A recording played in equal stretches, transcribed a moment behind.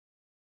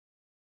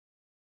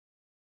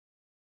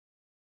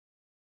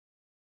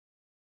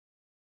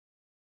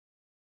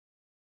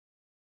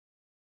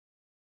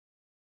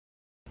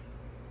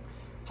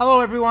Hello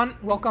everyone,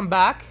 welcome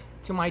back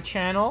to my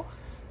channel.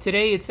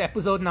 Today it's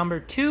episode number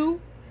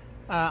 2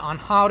 on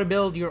how to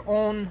build your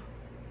own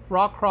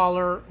rock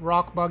crawler,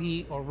 rock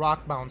buggy, or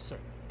rock bouncer.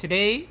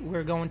 Today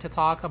we're going to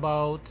talk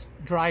about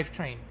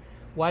drivetrain,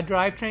 what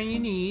drivetrain you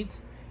need,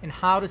 and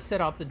how to set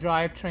up the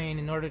drivetrain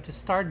in order to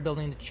start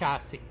building the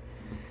chassis.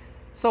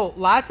 So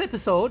last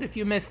episode, if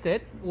you missed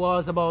it,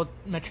 was about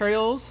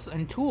materials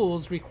and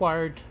tools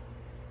required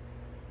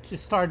to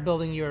start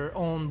building your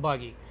own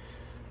buggy.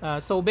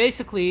 So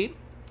basically,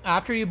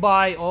 after you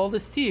buy all the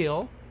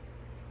steel,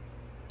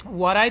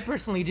 what I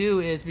personally do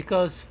is,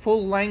 because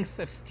full length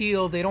of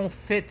steel, they don't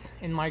fit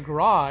in my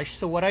garage,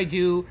 so what I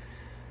do,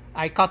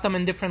 I cut them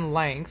in different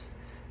lengths.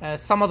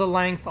 Some of the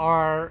length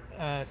are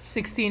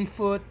 16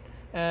 foot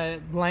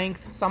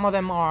length, some of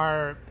them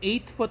are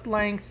 8 foot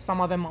length,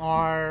 some of them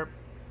are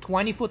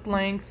 20 foot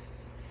length,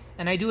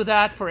 and I do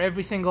that for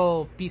every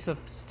single piece of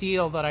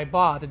steel that I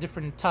bought, the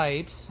different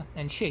types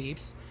and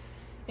shapes,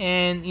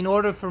 and in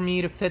order for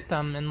me to fit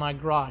them in my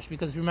garage,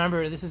 because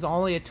remember, this is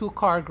only a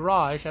 2-car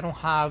garage, I don't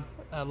have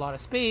a lot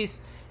of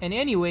space, and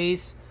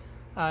anyways,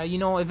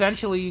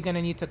 eventually you're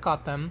gonna need to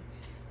cut them,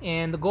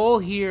 and the goal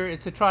here is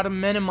to try to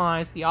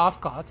minimize the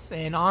offcuts.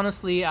 And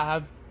honestly,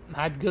 I've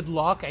had good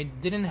luck. I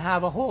didn't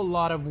have a whole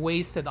lot of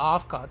wasted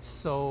offcuts,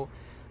 so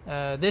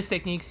this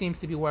technique seems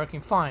to be working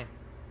fine.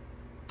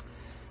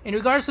 In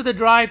regards to the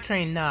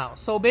drivetrain now,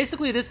 so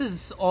basically this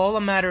is all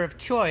a matter of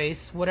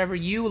choice, whatever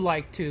you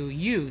like to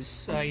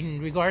use.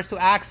 In regards to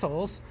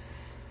axles,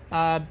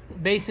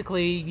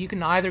 basically you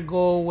can either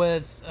go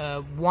with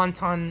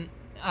 1-ton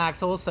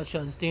axles such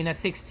as Dana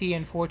 60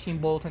 and 14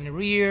 bolt in the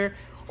rear,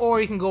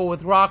 or you can go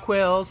with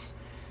Rockwells.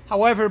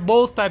 However,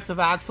 both types of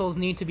axles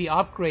need to be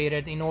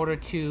upgraded in order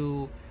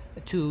to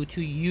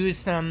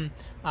use them,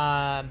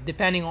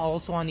 depending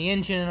also on the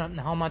engine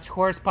and how much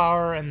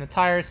horsepower and the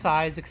tire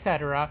size,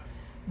 etc.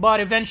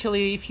 But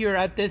eventually, if you're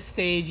at this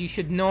stage, you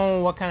should know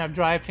what kind of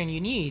drivetrain you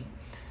need.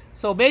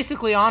 So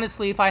basically,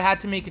 honestly, if I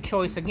had to make a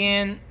choice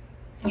again,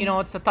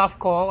 it's a tough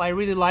call. I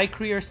really like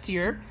rear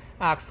steer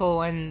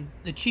axle, and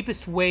the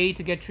cheapest way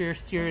to get rear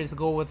steer is to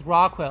go with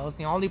Rockwells.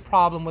 The only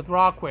problem with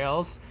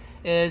Rockwells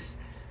is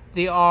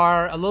they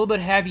are a little bit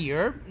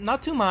heavier,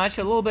 not too much,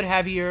 a little bit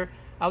heavier.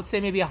 I would say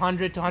maybe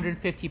 100 to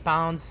 150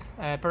 pounds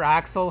per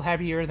axle,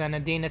 heavier than a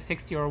Dana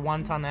 60 or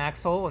 1-ton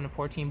axle on a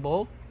 14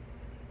 bolt.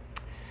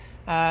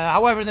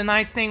 However, the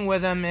nice thing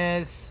with them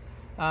is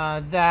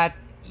that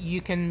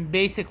you can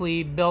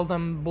basically build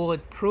them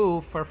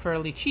bulletproof for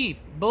fairly cheap.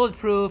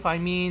 Bulletproof, I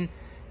mean,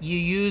 you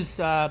use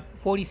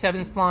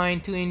 47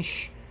 spline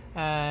 2-inch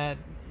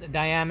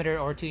diameter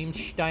or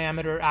 2-inch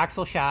diameter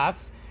axle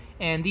shafts,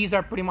 and these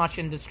are pretty much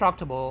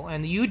indestructible.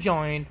 And the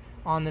U-joint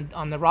on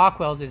the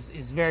Rockwells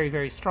is very,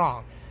 very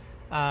strong.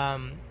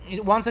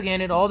 Once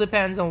again, it all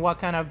depends on what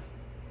kind of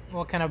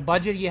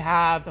budget you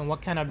have and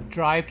what kind of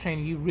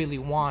drivetrain you really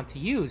want to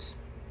use.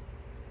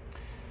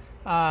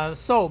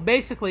 So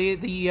basically,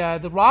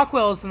 the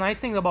Rockwells, the nice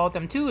thing about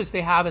them too is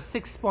they have a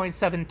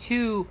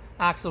 6.72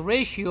 axle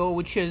ratio,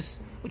 which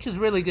is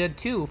really good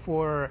too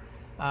for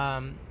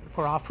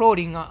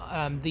off-roading.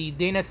 The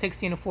Dana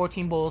 60 and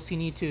 14 bolts, you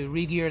need to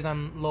re-gear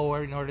them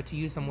lower in order to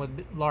use them with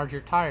larger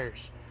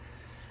tires.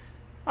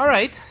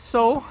 Alright,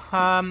 so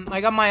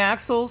I got my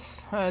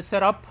axles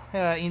set up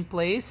in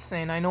place,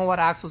 and I know what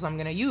axles I'm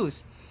going to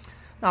use.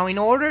 Now, in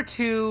order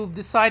to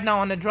decide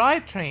now on the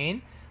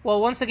drivetrain, well,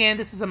 once again,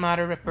 this is a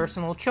matter of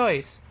personal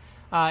choice.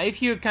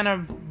 If you're kind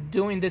of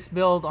doing this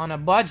build on a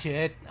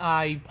budget,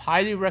 I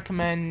highly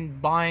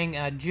recommend buying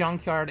a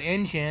junkyard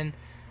engine,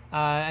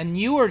 a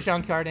newer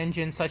junkyard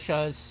engine such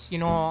as, the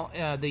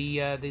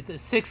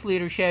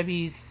 6-liter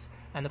Chevys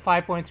and the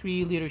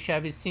 5.3-liter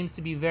Chevys seems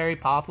to be very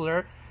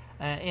popular.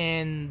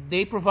 And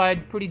they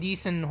provide pretty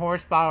decent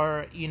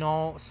horsepower,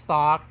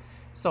 stock.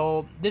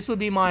 So this would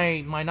be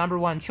my number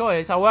one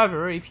choice.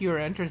 However, if you're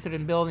interested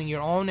in building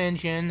your own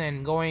engine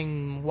and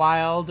going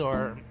wild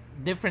or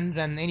different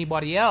than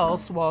anybody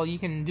else, well, you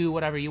can do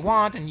whatever you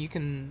want and you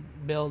can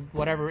build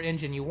whatever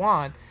engine you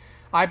want.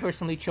 I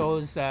personally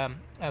chose a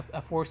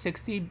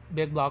 460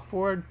 big block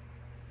Ford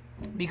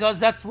because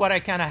that's what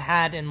I kind of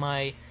had in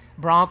my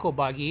Bronco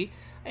buggy.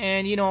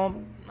 And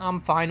I'm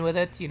fine with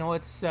it.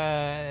 It's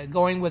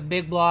going with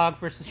big block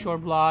versus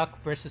short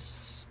block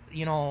versus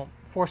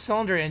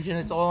 4-cylinder engine.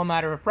 It's all a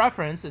matter of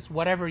preference. It's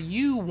whatever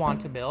you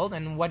want to build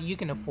and what you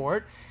can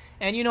afford.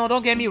 And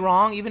don't get me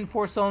wrong, even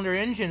 4-cylinder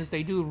engines,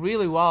 they do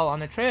really well on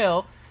the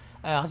trail,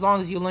 as long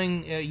as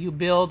you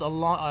build a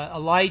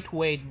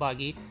lightweight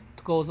buggy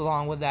that goes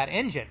along with that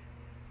engine.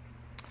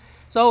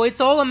 So it's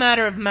all a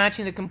matter of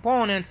matching the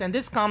components, and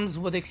this comes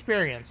with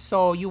experience.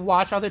 So you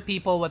watch other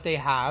people, what they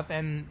have,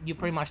 and you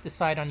pretty much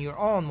decide on your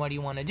own what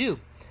you want to do.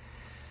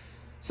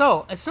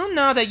 So assume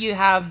now that you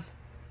have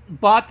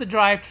bought the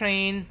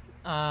drivetrain,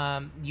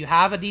 you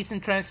have a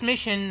decent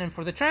transmission, and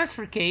for the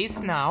transfer case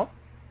now,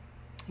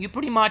 you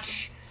pretty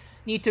much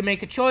need to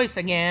make a choice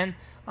again.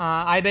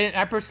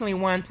 I personally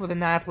went with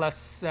an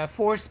Atlas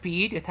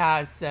 4-speed. It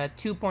has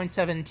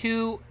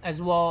 2.72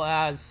 as well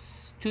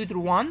as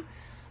 2-to-1.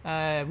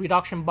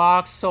 reduction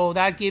box, so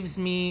that gives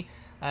me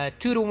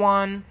 2 to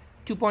 1,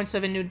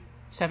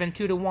 2.72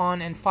 to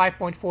 1, and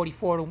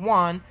 5.44 to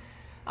 1.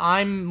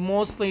 I'm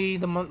mostly,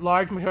 the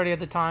large majority of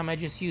the time, I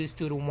just use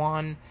 2 to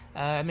 1.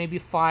 Maybe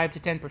 5 to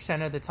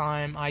 10% of the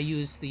time I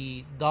use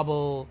the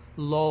double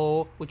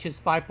low, which is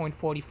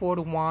 5.44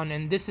 to 1,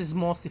 and this is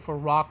mostly for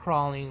rock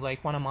crawling,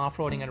 like when I'm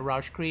off-roading at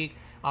Rush Creek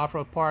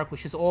Off-Road Park,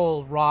 which is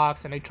all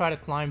rocks, and I try to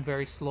climb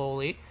very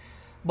slowly.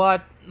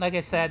 But like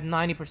I said,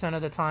 90%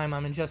 of the time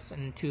I'm just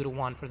in 2 to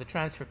 1 for the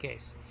transfer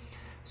case.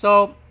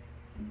 So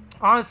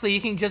honestly,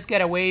 you can just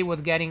get away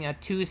with getting a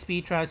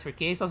 2-speed transfer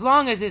case as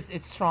long as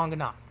it's strong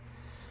enough.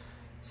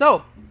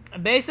 So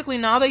basically,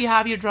 now that you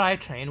have your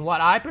drivetrain,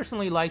 what I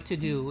personally like to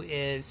do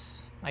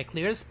is I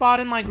clear a spot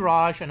in my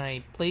garage and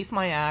I place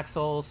my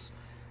axles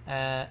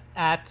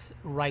at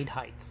ride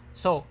height.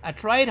 So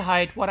at ride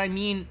height, what I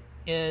mean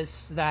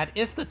is that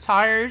if the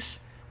tires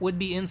would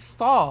be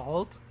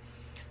installed,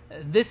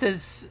 this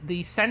is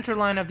the center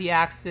line of the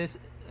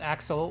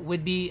axle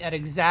would be at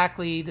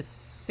exactly the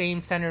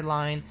same center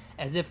line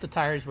as if the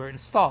tires were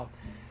installed.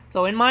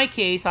 So in my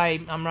case,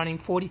 I'm running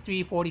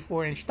 43,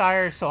 44-inch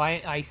tires, so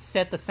I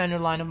set the center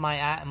line of my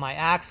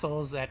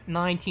axles at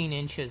 19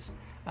 inches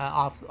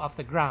off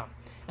the ground,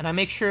 and I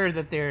make sure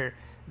that they're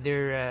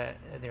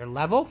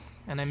level,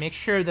 and I make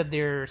sure that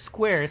they're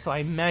square. So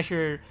I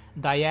measure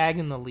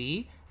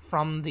diagonally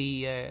from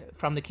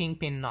the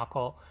kingpin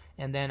knuckle,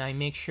 and then I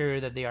make sure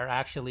that they are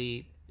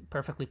actually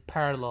perfectly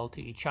parallel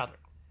to each other.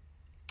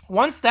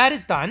 Once that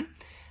is done,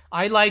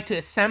 I like to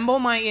assemble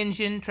my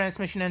engine,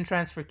 transmission, and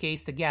transfer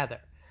case together.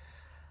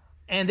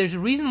 And there's a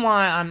reason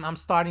why I'm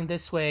starting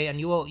this way, and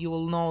you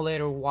will know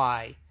later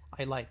why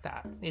I like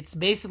that. It's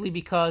basically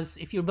because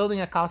if you're building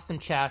a custom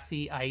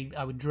chassis,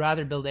 I would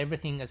rather build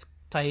everything as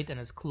tight and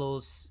as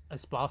close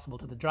as possible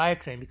to the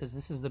drivetrain, because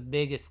this is the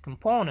biggest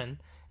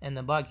component in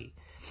the buggy.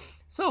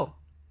 So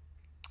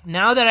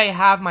now that I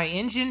have my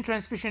engine,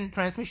 transmission,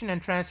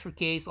 and transfer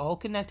case all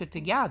connected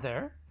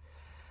together,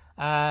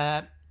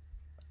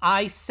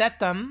 I set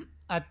them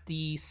at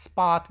the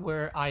spot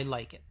where I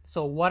like it.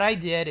 So what I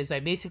did is I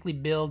basically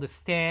build a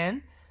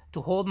stand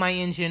to hold my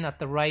engine at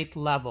the right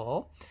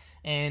level,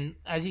 and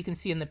as you can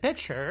see in the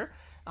picture,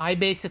 I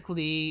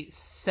basically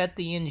set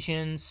the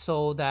engine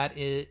so that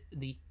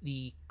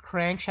the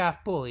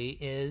crankshaft pulley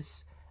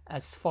is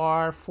as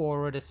far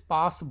forward as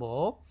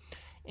possible.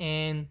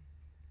 And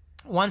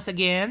once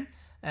again,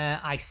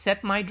 I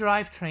set my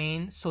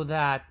drivetrain so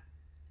that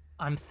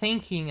I'm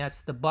thinking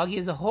as the buggy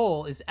as a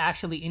whole is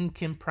actually in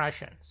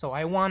compression. So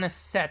I want to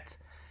set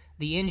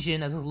the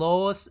engine as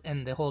low as,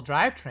 and the whole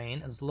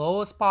drivetrain as low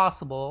as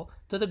possible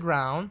to the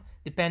ground,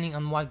 depending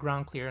on what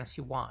ground clearance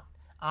you want.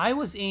 I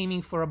was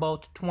aiming for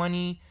about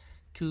 20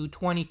 to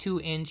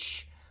 22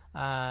 inch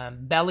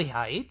belly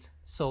height.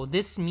 So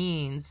this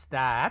means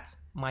that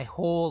my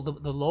whole,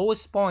 the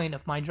lowest point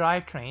of my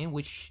drivetrain,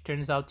 which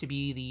turns out to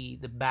be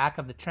the back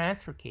of the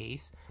transfer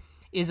case,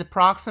 is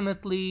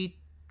approximately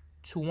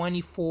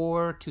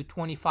 24 to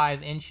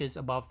 25 inches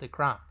above the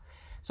ground.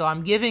 So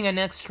I'm giving an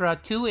extra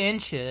 2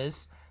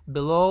 inches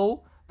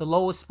below the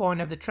lowest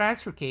point of the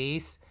transfer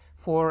case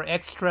for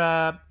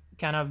extra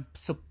kind of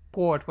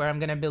support where I'm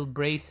going to build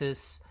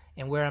braces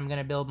and where I'm going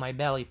to build my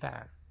belly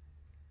pan.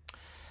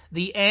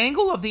 The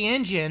angle of the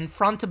engine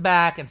front to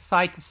back and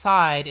side to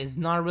side is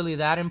not really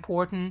that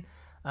important.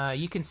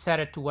 You can set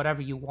it to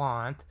whatever you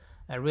want,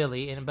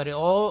 really, but it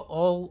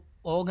all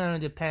going to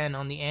depend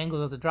on the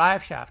angle of the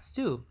drive shafts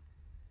too.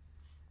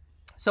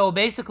 So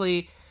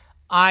basically,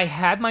 I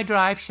had my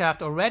drive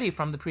shaft already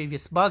from the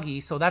previous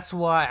buggy, so that's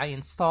why I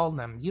installed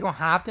them. You don't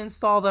have to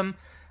install them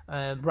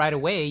right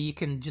away. You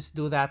can just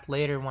do that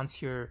later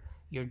once you're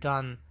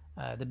done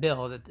the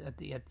build at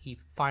the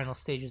final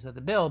stages of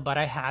the build. But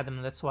I had them,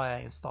 and that's why I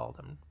installed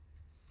them.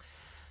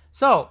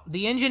 So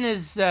the engine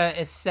is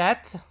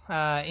set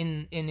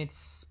in its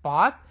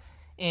spot,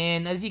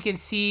 and as you can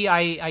see,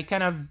 I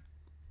kind of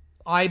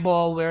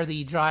eyeball where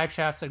the drive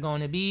shafts are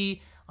going to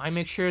be. I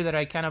make sure that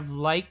I kind of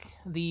like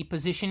the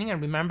positioning,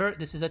 and remember,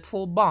 this is at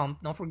full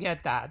bump. Don't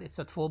forget that it's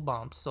at full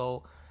bump.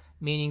 So,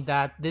 meaning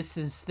that this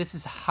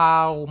is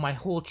how my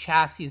whole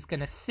chassis is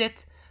gonna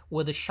sit,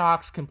 with the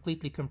shocks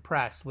completely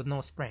compressed with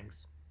no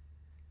springs.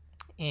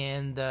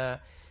 And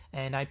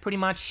I pretty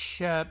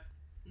much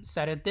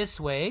set it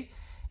this way.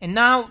 And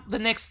now the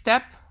next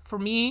step for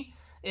me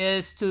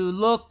is to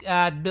look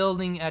at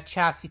building a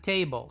chassis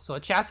table. So a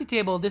chassis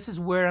table, this is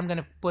where I'm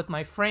gonna put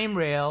my frame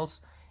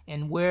rails,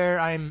 and where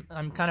I'm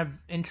kind of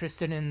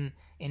interested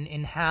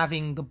in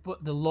having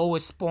the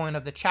lowest point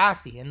of the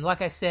chassis. And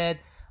like I said,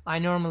 I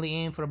normally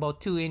aim for about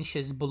 2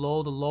 inches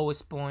below the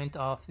lowest point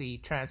of the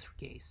transfer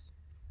case.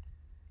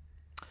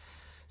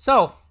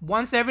 So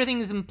once everything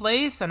is in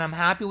place and I'm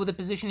happy with the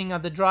positioning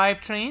of the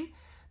drivetrain,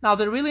 now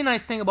the really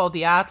nice thing about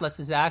the Atlas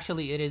is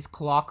actually it is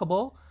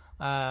clockable,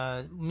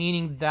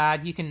 meaning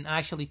that you can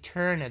actually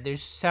turn it.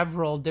 There's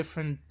several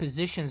different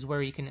positions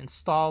where you can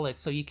install it,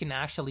 so you can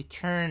actually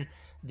turn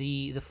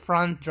the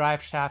front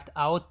drive shaft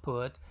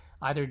output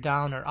either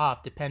down or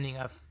up, depending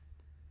of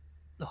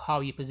how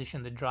you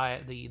position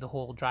the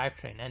whole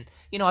drivetrain. And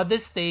at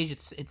this stage,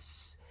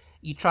 it's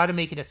you try to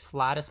make it as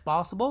flat as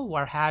possible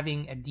while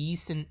having a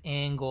decent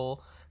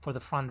angle for the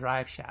front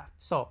drive shaft.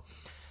 So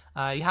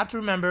you have to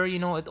remember,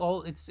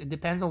 it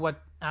depends on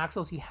what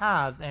axles you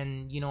have,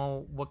 and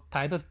what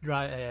type of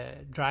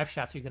drive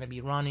shafts you're going to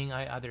be running,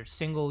 either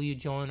single U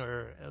joint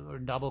or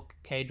double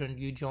cadron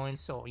U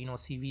joints, or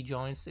CV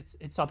joints.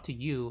 It's up to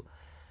you.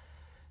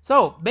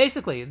 So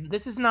basically,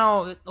 this is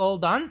now all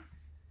done,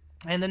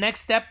 and the next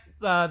step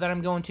that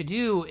I'm going to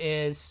do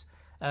is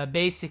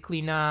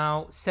basically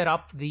now set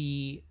up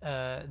the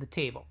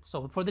table.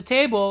 So for the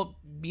table,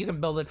 you can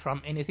build it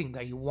from anything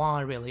that you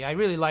want, really. I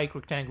really like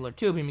rectangular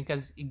tubing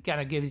because it kind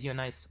of gives you a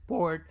nice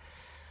support.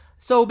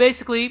 So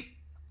basically,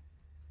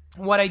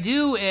 what I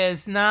do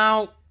is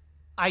now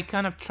I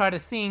kind of try to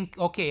think,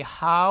 okay,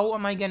 how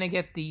am I going to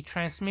get the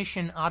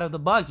transmission out of the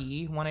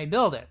buggy when I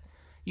build it?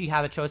 You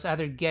have a choice,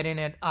 either getting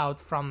it out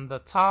from the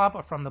top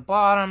or from the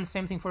bottom.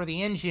 Same thing for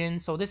the engine.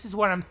 So this is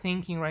what I'm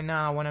thinking right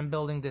now when I'm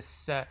building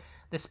this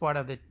part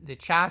of the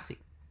chassis.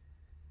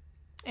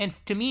 And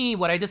to me,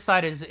 what I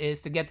decided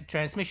is to get the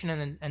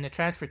transmission and the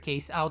transfer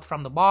case out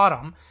from the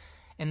bottom.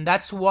 And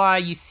that's why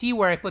you see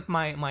where I put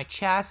my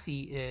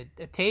chassis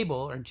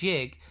table or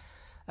jig,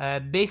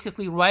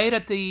 basically right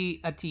at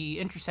the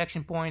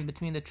intersection point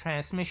between the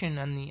transmission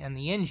and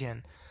the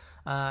engine.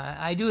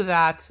 I do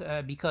that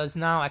because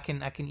now I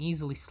can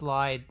easily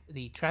slide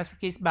the transfer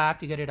case back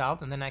to get it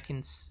out, and then I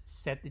can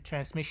set the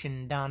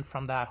transmission down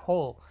from that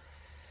hole.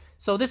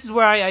 So this is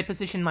where I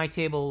position my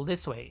table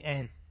this way.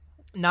 And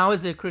now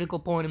is a critical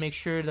point to make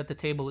sure that the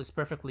table is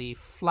perfectly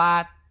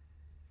flat,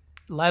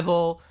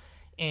 level,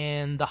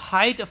 and the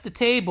height of the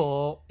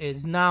table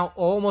is now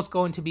almost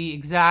going to be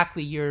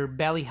exactly your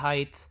belly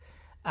height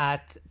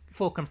at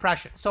full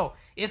compression. So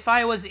if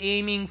I was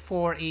aiming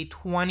for a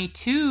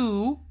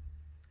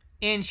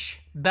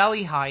 22-inch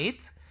belly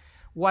height,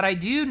 what I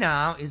do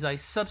now is I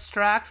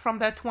subtract from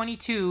that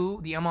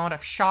 22 the amount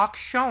of shock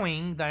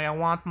showing that I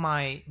want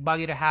my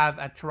buggy to have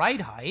at ride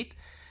height.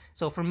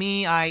 So for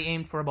me, I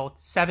aimed for about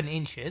 7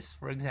 inches,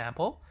 for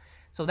example.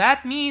 So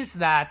that means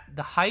that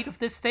the height of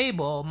this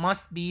table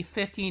must be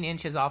 15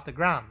 inches off the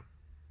ground.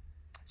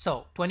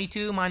 So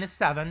 22 minus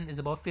 7 is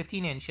about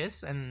 15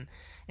 inches, and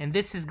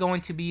this is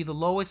going to be the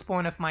lowest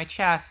point of my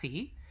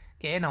chassis.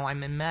 Okay, now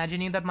I'm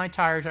imagining that my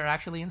tires are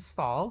actually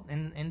installed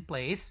in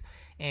place,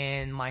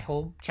 and my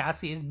whole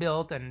chassis is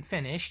built and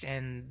finished,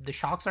 and the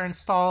shocks are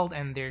installed,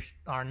 and there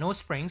are no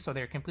springs, so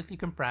they're completely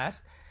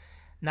compressed.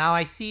 Now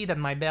I see that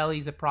my belly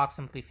is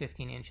approximately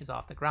 15 inches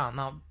off the ground.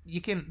 Now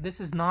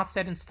this is not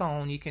set in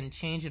stone. You can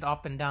change it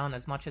up and down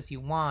as much as you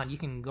want. You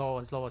can go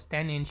as low as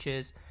 10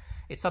 inches.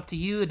 It's up to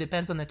you. It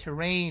depends on the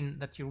terrain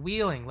that you're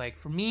wheeling. Like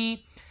for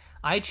me,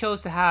 I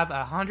chose to have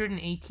a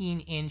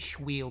 118-inch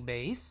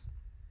wheelbase,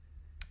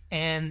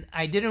 and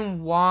I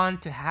didn't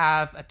want to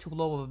have a too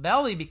low of a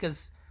belly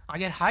because I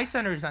get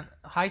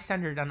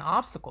high-centered on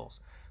obstacles.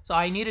 So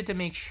I needed to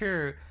make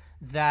sure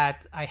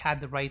that I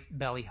had the right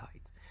belly height.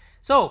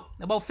 So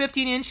about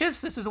 15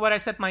 inches, this is what I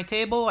set my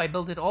table. I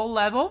built it all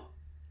level,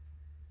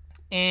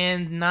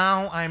 and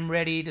now I'm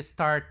ready to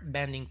start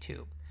bending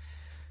tube.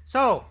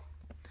 So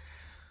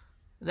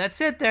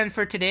that's it then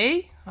for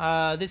today.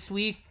 This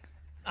week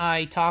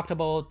I talked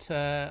about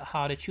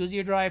how to choose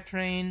your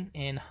drivetrain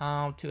and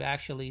how to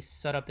actually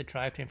set up the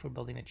drivetrain for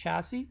building a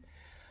chassis.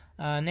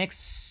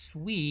 Next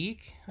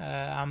week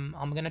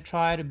I'm gonna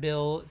try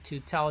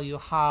to tell you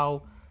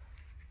how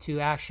to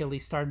actually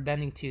start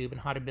bending tube and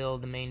how to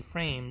build the main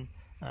frame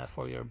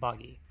for your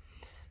buggy.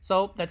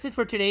 So that's it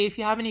for today. If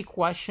you have any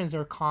questions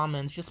or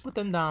comments, just put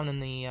them down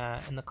in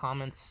the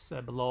comments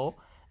below,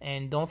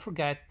 and don't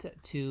forget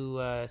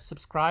to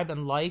subscribe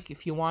and like.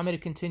 If you want me to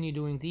continue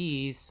doing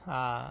these,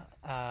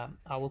 I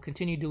will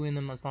continue doing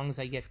them as long as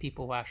I get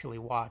people who actually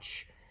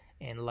watch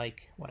and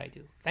like what I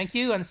do. Thank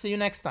you, and see you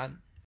next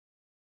time.